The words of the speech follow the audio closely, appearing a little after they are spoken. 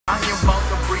about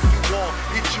to break you off,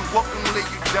 hit you up and lay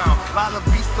you down. Lot of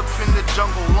beasts up in the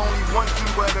jungle, only one can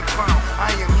wear the crown.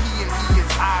 I am he and he is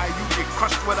I, you get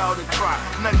crushed without a try.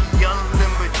 Nutty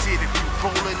unlimited, if you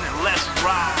rollin' and let's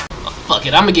ride. Oh, fuck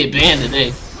it, I'ma get banned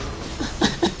today.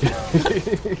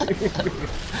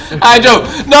 Alright, Joe,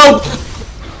 no!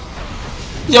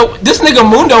 Yo, this nigga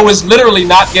Mundo is literally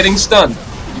not getting stunned.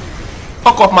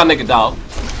 Fuck off my nigga, dog.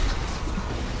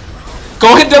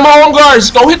 Go hit them home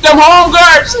guards! Go hit them home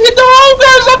guards! Hit them home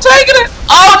guards! I'm taking it!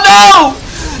 Oh no!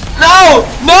 No!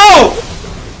 No!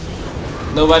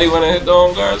 Nobody wanna hit the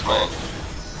home guards, man.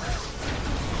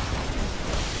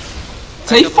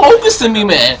 Stay focusing me,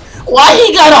 man. Why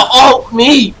he gotta ult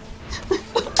me?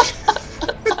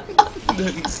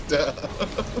 Stop.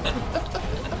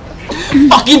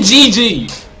 Fucking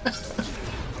GG!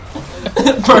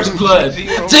 First blood.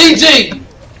 GG!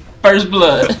 First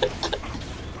blood.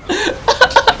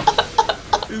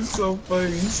 It's so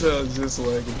funny, he sounds just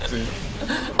like him too.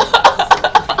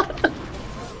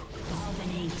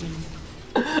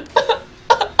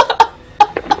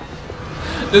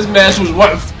 This match was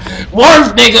worth,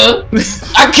 nigga!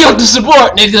 I killed the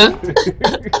support, nigga!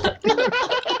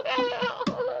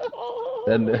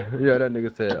 That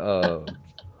nigga said,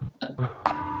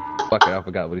 fuck it, I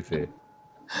forgot what he said.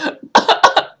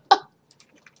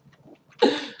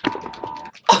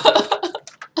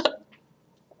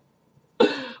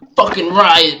 Fucking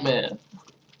riot, man.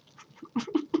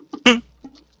 I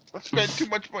spent too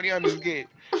much money on this game.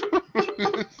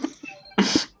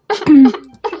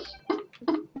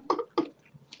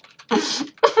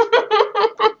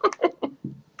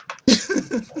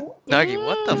 Nuggy,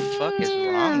 what the fuck is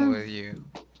wrong with you?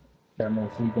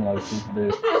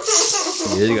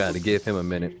 Yeah, you gotta give him a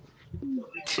minute.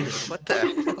 Dude, what the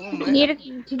hell, man? Do you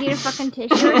need a fucking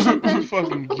tissue or something?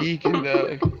 Fucking geeking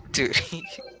out. Dude.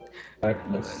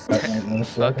 Fucking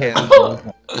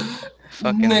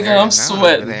nigga, I'm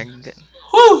sweating.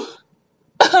 Whew.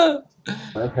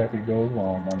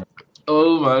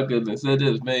 Oh my goodness, that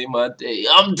just made my day.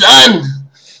 I'm done!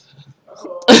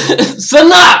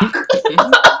 Sanak!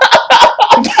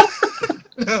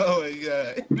 Oh my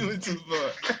god, do it too far.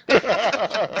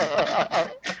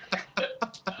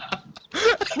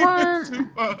 What? Too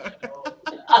far.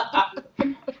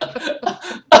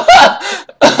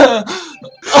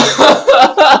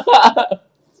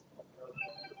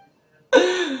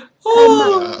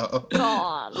 Oh my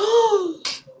god.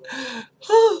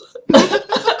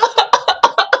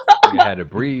 You had to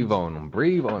breathe on him,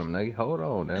 nigga. Hold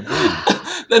on, now breathe.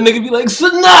 That nigga be like,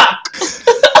 Sanak!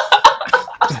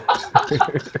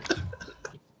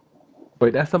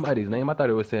 Wait, that's somebody's name? I thought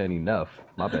it was saying enough.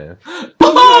 My bad.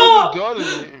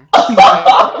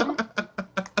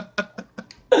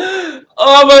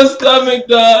 Oh, my stomach,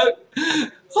 dog.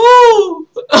 Oh.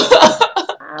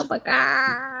 Oh my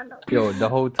god. Yo, the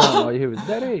whole time all you hear is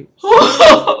Daddy.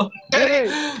 Daddy.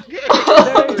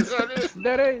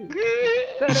 Daddy.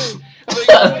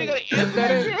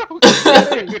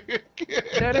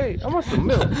 Daddy. I want some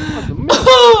milk. I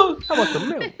want some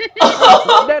milk.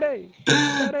 Daddy.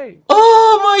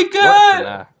 Oh my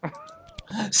god.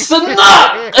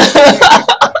 Sanak.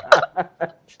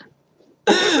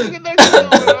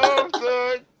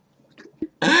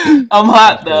 I'm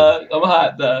hot, dog. I'm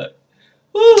hot, dog.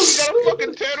 You got a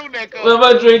fucking turtleneck on. Where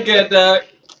my drink at, dog?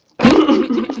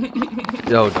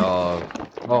 Yo, dog.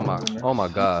 Oh my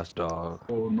gosh, dog.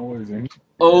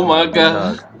 Oh my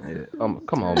god.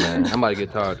 Come on, man. I'm about to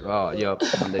get tired. Oh, yep,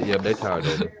 they tired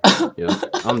of it. Yep,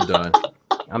 I'm done.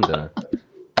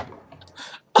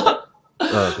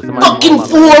 Fucking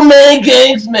 4-man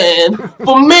games, man.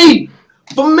 For me.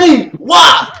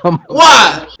 Why?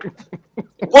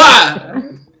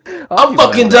 I'm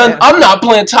fucking done. I'm not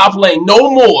playing top lane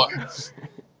no more.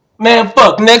 Man,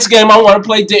 fuck. Next game, I want to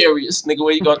play Darius. Nigga,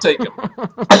 where you gonna take him?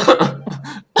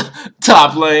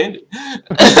 Top lane.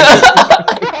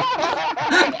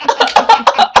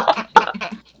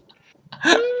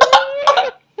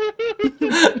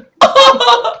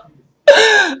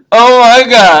 Oh my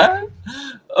god.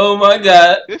 Oh my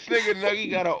god. This nigga Nuggy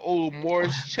got an old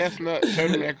Morris chestnut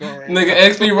turtleneck on right Nigga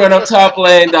XP run up top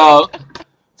lane, dog.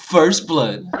 First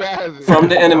blood from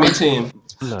the enemy team.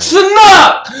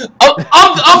 Snap!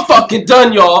 I'm fucking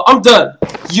done, y'all. I'm done.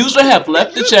 User have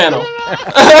left the channel.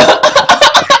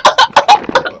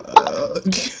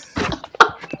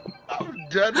 I'm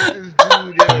done with this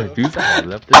dude, yo. User have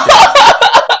left the channel.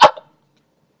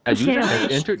 User has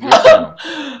entered your channel.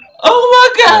 Oh my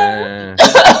god.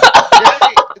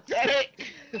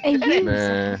 A user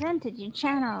has entered your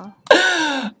channel.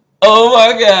 Oh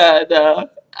my god, dog.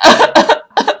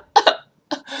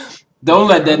 Don't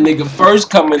let that nigga first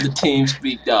come into team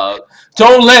speak, dog.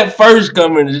 Don't let first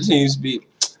come into team speak.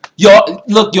 Y'all,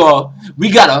 look, y'all. We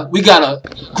got a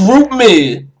group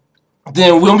mid.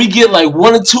 Then when we get like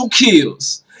 1 or 2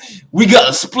 kills, we got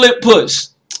a split push.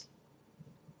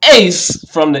 Ace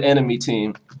from the enemy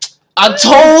team. I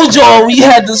told y'all we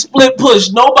had to split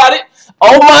push. Nobody.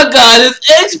 Oh my God, is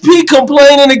XP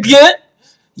complaining again?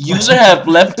 User have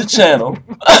left the channel.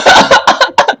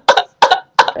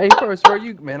 Hey, first, bro,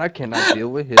 man, I cannot deal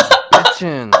with his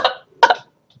bitching.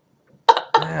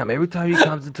 Damn, every time he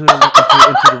comes into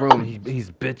the room,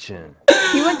 he's bitching.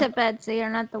 You went to bed, so you're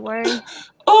not to worry.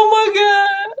 Oh my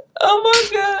God. Oh my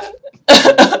God.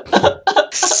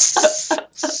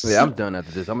 Yeah, I'm done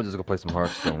after this. I'm gonna just go play some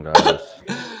Hearthstone, guys.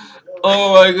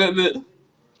 Oh my goodness.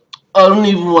 I don't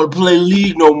even want to play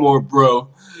League no more, bro.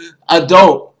 I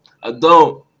don't.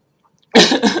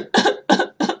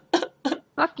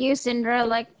 Fuck you, Syndra.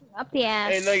 Like, up the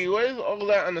ass. Hey, Nuggy, what is all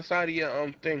that on the side of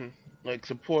your thing? Like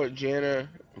support Jana,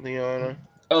 Leona.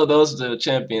 Oh, those are the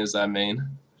champions I mean.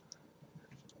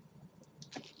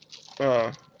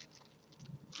 I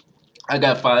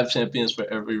got 5 champions for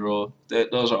every role.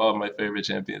 Those are all my favorite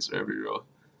champions for every role.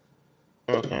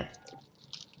 Okay.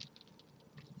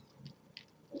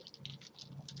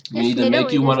 We need to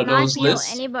make you one of those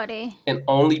lists anybody. and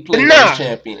only play those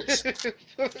champions.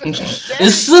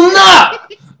 It's enough!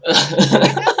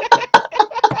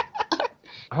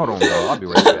 Hold on, bro. I'll be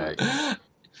right back.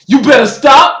 You better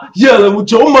stop yelling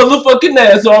with your motherfucking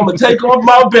ass or I'm gonna take off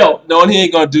my belt. No, he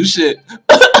ain't gonna do shit.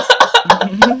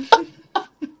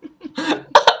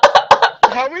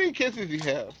 How many kids does he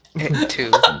have?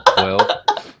 2. 12.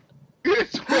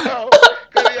 12.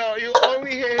 Cause yo, you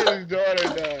only hear his daughter,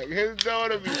 dog. His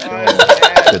daughter be on his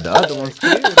ass. The other one's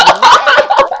scared,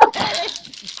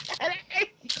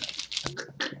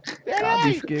 I'll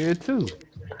be scared too.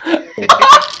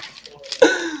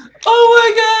 Oh my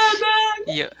God,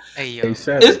 dog. Yo, hey, yo. Hey, It's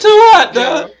too hot,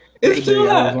 dog. It's too I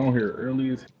hot. was on here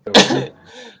early as hell.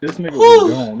 This nigga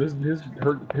was gone.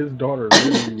 His daughter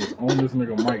literally was on this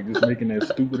nigga mic just making that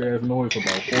stupid ass noise for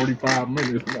about 45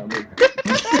 minutes.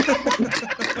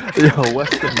 Yo,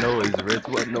 what's the noise, Rich?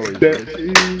 What noise, Rich?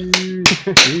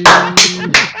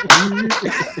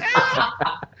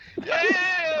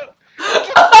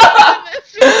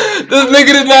 This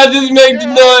nigga did not just make the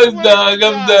noise, dog.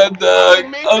 I'm done, dog.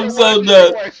 I'm so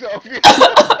done.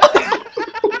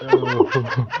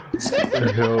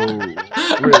 Yo,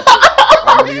 Rich,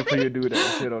 I'm ready for you to do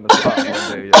that shit on the spot one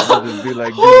day. Yo. Just be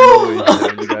like, do the noise,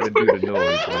 man. You gotta do the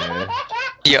noise, man.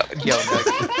 Yo,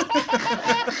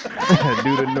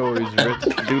 Do the noise, Rich.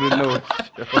 Do the noise.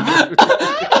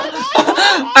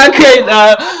 I can't,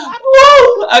 dog.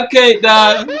 Woo! I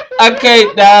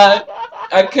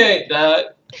can't, dog.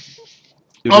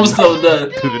 I'm so done.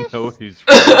 Do the noise.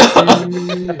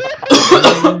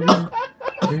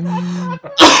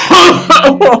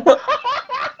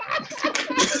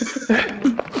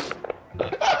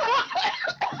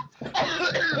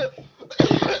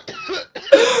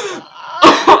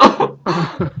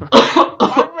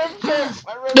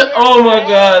 Oh my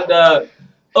God, dog.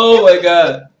 Oh my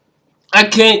God. I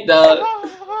can't, dog.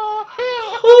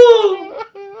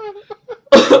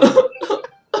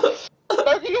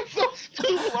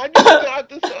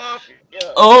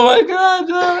 Oh my God,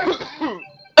 dog.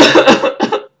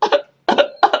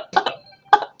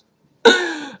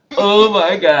 Oh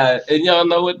my God. And y'all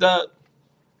know what, dog?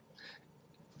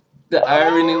 The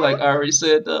irony, like I already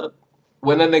said, dog.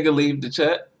 When a nigga leave the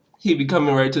chat, he be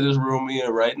coming right to this room we in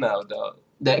right now, dog.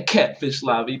 That catfish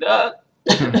lobby, dog.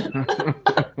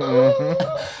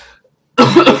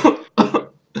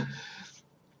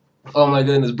 Oh my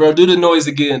goodness, bro. Do the noise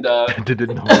again, dog. Do the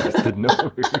noise.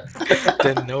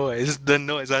 The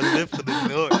noise. I live for the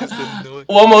noise. The noise.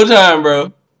 One more time,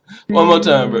 bro. One more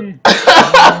time, bro.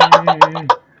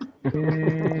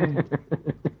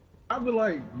 I'd be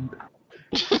like,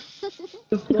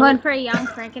 Going for a young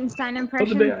Frankenstein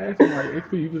impression. the other day I asked him, like,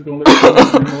 XP, you just gonna let me do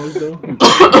the noise though?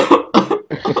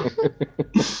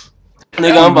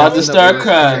 Nigga, I'm about to start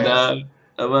crying, dog.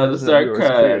 I'm about to start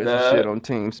crying, dog. Shit on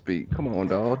TeamSpeak. Come on,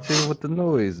 dog. Chill with the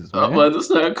noises, man. I'm about to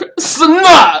start crying.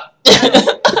 Snot!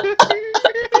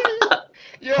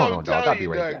 Yo, Hold I'm on, dog. I'll be telling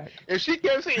you, right dog. back. If she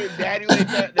kept saying daddy like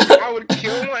that, then I would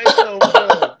kill myself,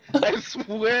 bro. I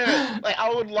swear. Like,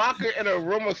 I would lock her in a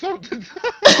room or something.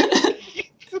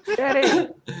 Daddy!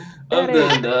 I'm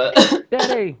done, dog.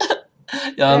 Daddy!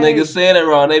 Y'all niggas saying it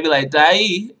wrong. They be like,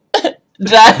 Dai.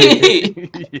 Dai.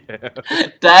 Yeah.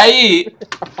 Dai.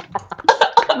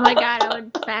 Oh my God, I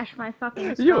would bash my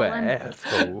fucking skull You in. an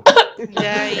asshole.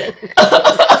 Yeah.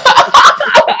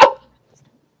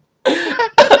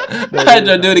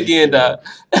 Hydro, do it again, dog.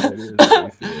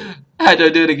 Hydro,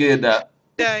 do it again, dog.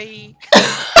 Die.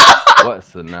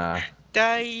 What's a nah?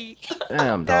 Die.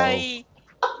 Damn, dog. Die.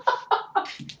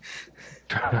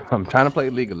 I'm trying to play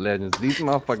League of Legends. These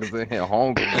motherfuckers in here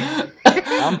hungry.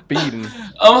 I'm feeding.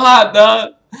 I'm hot,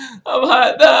 dog. I'm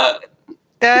hot, dog.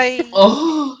 Die.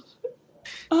 Oh.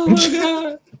 Oh my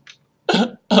god.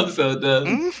 I'm so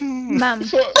done. Mom. Mommy.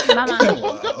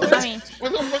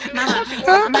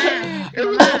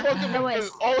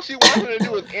 All she wanted to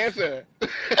do was answer.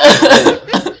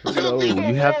 No,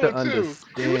 you have to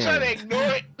understand. You trying to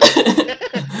ignore it?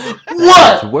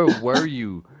 What? Where were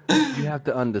you? You have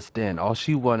to understand. All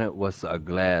she wanted was a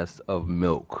glass of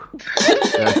milk.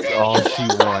 That's all she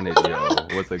wanted, yo.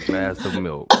 Was a glass of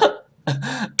milk.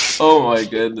 Oh my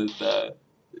goodness, dog.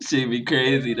 She'd be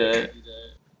crazy, dog.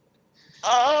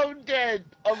 I'm dead.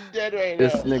 I'm dead right now.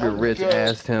 This nigga Rich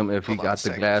asked him if he got the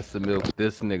glass of milk.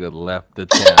 This nigga left the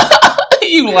channel.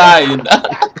 You lying,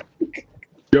 dog.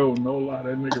 Yo, no lie,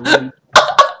 that nigga really.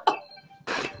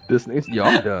 This nigga, yo,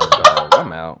 I'm done, dog.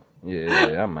 I'm out.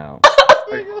 Yeah, I'm out.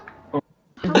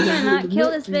 I'm gonna not kill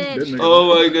this bitch.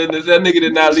 Oh my goodness, that nigga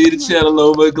did not leave the channel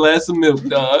over a glass of milk,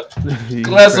 dog.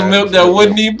 Glass of milk that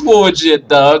wouldn't even pour yet,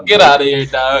 dog. Get out of here,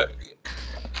 dog.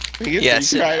 Yes.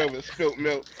 He cried over spilt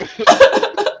milk.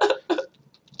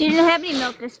 She didn't have any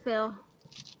milk to spill.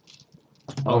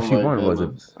 All she wanted was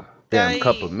a damn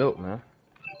cup of milk, man.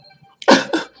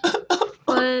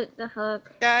 What the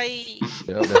fuck? Die.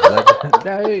 Yo, that's like,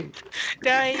 die.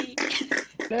 Die.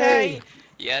 Die.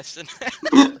 Yes.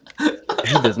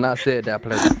 He does not say it that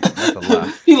pleasant. That's a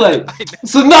lie. He like,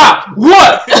 Sanaa,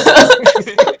 what?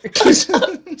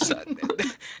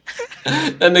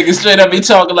 That nigga straight up be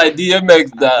talking like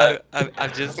DMX, dog.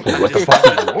 I'm just What the fuck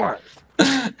is what?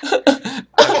 I'm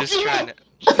just trying to.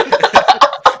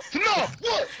 No,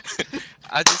 what?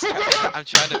 I'm just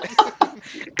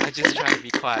trying to be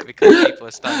quiet because people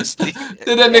are starting to sleep.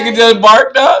 Did that nigga just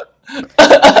bark, dog?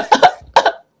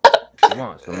 You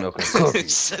want some milk and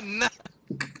cookies?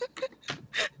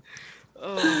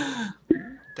 Oh,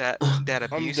 that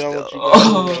abuse done though. with you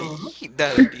Oh,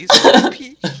 that abuse though.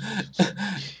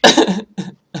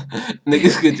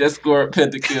 Niggas could just score a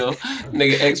pentakill.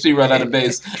 Nigga XP run out of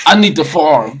base. I need to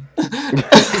farm.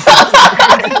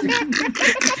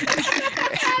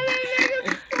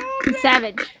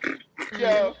 Savage.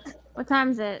 Yo. What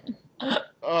time is it?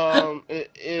 It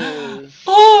is.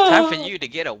 Time for you to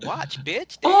get a watch,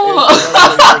 bitch.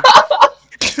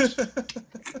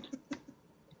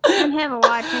 I don't have a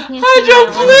watch. I can't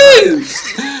Hydro, please!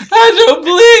 Hydro,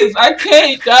 please! I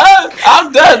can't, dog.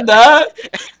 I'm done, dog.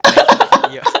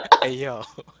 Hey, yo.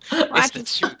 It's the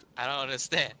truth. I don't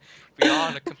understand. We all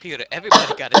on a computer.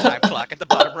 Everybody got a time clock at the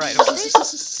bottom right, okay?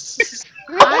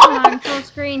 I'm on full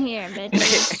screen here,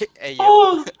 bitch. Hey,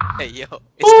 yo. Hey, yo.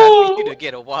 It's time for you to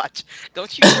get a watch.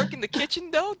 Don't you work in the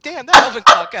kitchen, though? Damn, that oven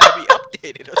clock gotta be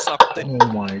updated or something. Oh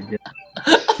my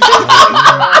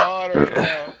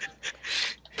god.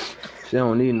 She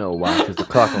don't need no watch. It's a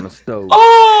clock on the stove.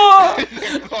 Oh!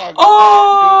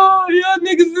 Oh! Y'all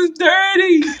niggas is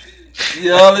dirty!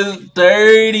 Y'all is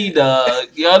dirty, dog.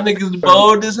 Y'all niggas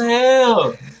bold as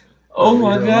hell. Oh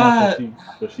my god.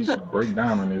 So she can break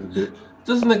down on this bitch.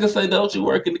 This nigga say, don't you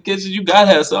work in the kitchen? You gotta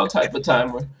have some type of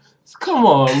timer. Come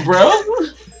on, bro.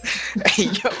 Hey,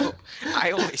 yo.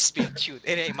 I always speak truth.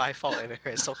 It ain't my fault if it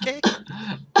hurts, okay?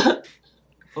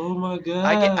 Oh my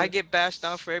god. I get bashed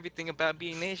on for everything about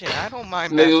being Asian. I don't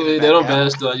mind Nigga, bashing they don't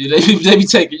bash on you. They be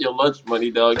taking your lunch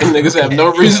money, dog. Them niggas have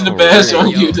no reason to bash on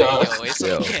you, dog. Yo, it's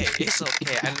okay. It's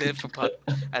okay.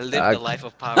 I live the life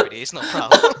of poverty. It's no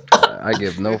problem. I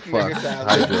give no fuck.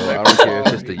 Hydro. I don't care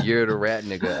if it's the year of the rat,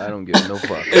 nigga. I don't give no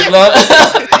fuck. It's not.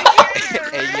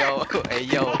 Hey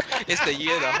yo, it's the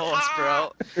year of the horse,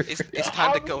 bro. It's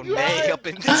time to go nay up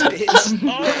in this bitch.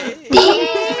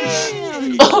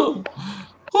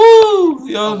 Woo!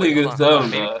 Y'all niggas dumb,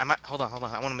 man. Hold on. I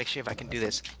want to make sure if I can do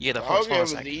this. Yeah, the horse.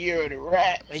 Hold on. The year of the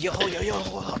rat. Hey, yo, hold up.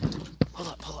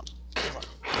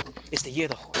 It's the year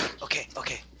of the horse. Okay.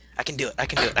 I can do it.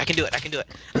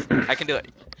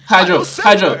 Hydro.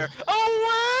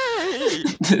 Oh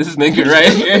wait! This nigga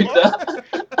right here.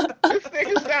 This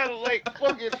nigga sounded like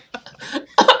fucking.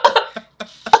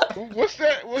 What's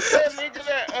that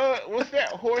nigga what's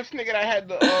that horse nigga that had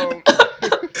the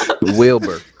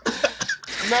Wilbur.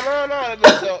 No,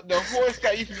 the horse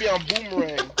that used to be on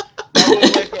Boomerang. That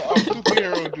was like a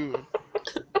superhero dude.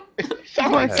 A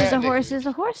horse is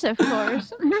a horse, of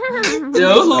course.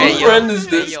 Yo, whose friend is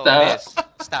this?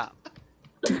 Stop.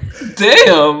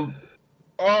 Damn.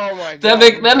 Oh my god.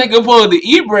 That nigga pulled the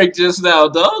e-brake just now,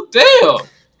 dog. Damn.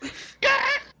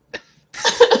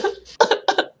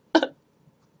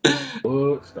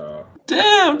 What? Stop.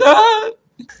 Damn, dog.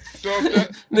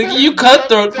 Nigga, you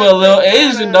cutthroat for a little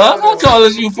Asian, dog. How tall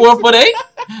is you? 4'8"?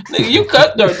 Nigga, you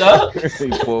cutthroat, dog.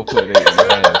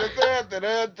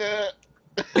 4'8".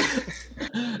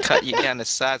 Cut you down the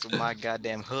size with my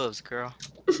goddamn hooves, girl.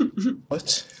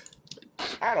 What?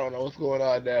 I don't know what's going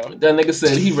on now. That nigga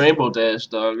said he rainbow dash,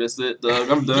 dog. That's it, dog.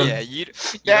 I'm done. Yeah, you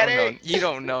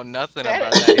don't know nothing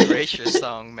about that Erasure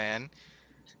song, man.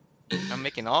 I'm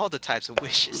making all the types of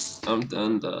wishes. I'm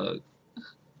done, dog.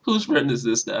 Whose friend is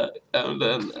this, dog? I'm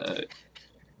done, dog.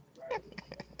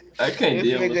 I can't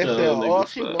deal with y'all all niggas.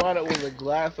 she wanted was a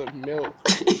glass of milk.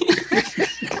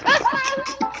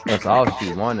 That's all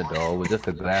she wanted, though, was just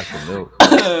a glass of milk.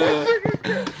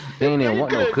 They ain't even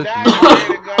want no cookies.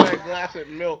 Got a glass of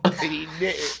milk, and he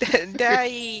didn't.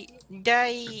 Die.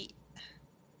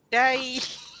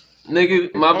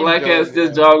 Nigga, my black ass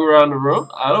just jog around the room.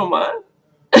 I don't mind.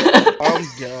 I'm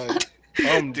done.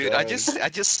 Dude, I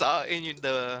just saw in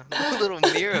the little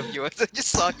mirror of yours. I just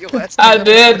saw your ass. I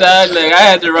did, dog. Like, I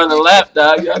had to run a lap,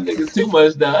 dog. Y'all niggas too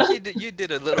much, dog. You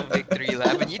did a little victory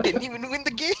lap, and you didn't even win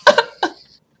the game.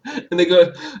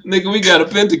 Nigga, we got a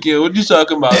pentakill. What you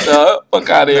talking about, dog? Fuck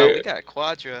out of here. No, we got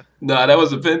quadra. Nah, that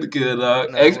was a pentakill,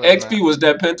 dog. No, XP was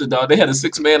that penta, dog. They had a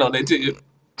 6-man on their team.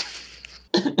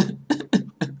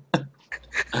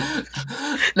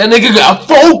 That nigga got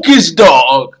focused,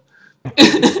 dog.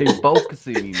 They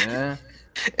focusing me, man.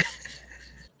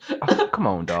 Oh, come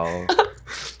on, dog.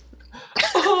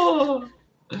 Oh.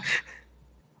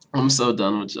 I'm so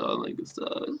done with y'all niggas,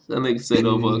 dog. That nigga said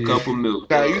over a couple milk.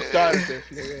 Nah, you started this,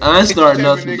 nigga. I ain't starting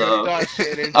nothing, dog. I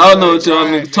don't know what y'all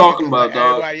niggas talking about,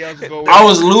 dog. I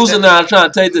was losing now, trying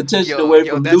to take the attention away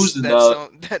from losing,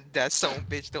 dog. That song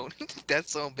bitch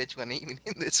wasn't even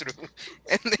in this room,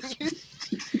 and then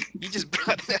you just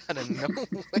brought it out of nowhere.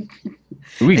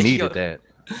 We needed that.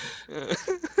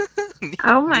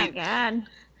 Oh my god.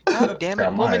 God damn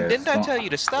it, woman! Didn't I tell you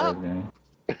to stop?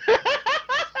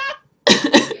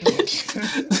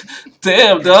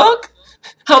 Damn, dog.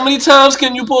 How many times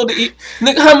can you pull the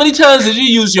nigga? How many times did you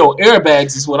use your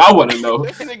airbags? Is what I want to know.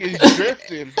 This nigga's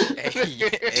drifting.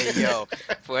 Hey, yo!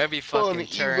 For every fucking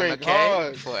turn,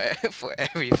 okay? For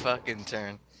every fucking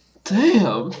turn.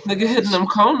 Damn, nigga hitting them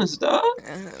corners, dog.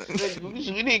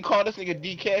 We need to call this nigga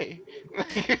DK.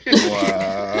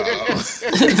 Wow. This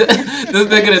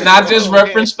nigga did not just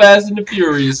reference Fast and the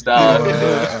Furious, dog.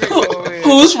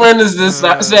 Whose friend is this,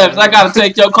 Sabs? I gotta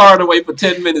take your card away for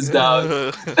 10 minutes,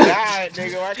 dog. God,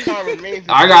 nigga, my car remains.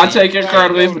 I gotta take your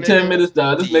card away for 10 minutes,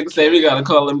 dog. This nigga say we gotta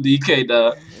call him DK,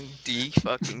 dog. D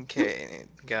fucking K.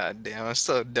 God damn, I'm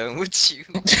so done with you.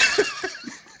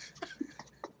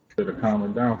 To calm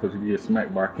it down because you get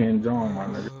smacked by Ken Jong, my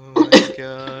nigga. Oh my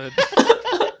god.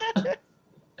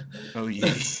 Oh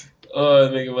yeah. Oh,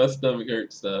 nigga, my stomach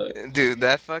hurts, dog. Dude,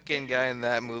 that fucking guy in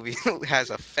that movie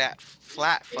has a flat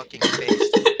fucking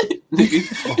face.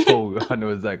 Oh, I know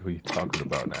exactly what you're talking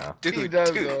about now. Dude, he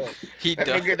does. He that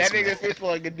does. That nigga face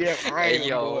like a damn iron.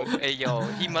 Hey yo,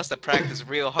 he must have practiced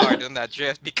real hard on that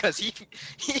drift because he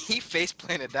face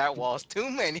planted that walls too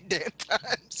many damn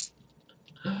times.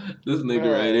 This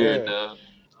nigga right here, dog.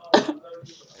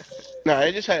 Nah,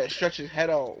 he just had to stretch his head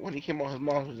out when he came on his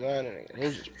mom's vagina, and he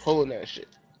was just pulling that shit.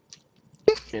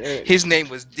 His name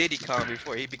was Diddy Kong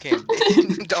before he became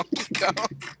Donkey Kong.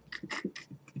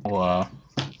 Wow.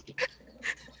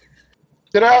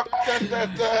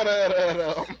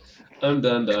 I'm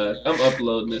done, dog. I'm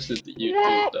uploading this shit to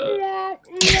YouTube, dog.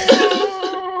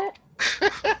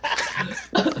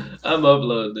 I'm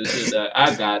uploading this shit, dog.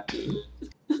 I got to.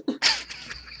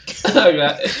 I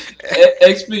got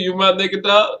XP, you my nigga,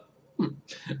 dog.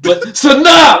 But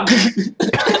Sanok!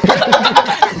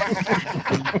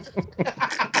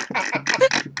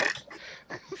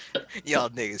 Y'all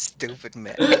niggas stupid,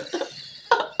 man.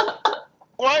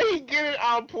 Why he get it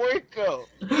on point though?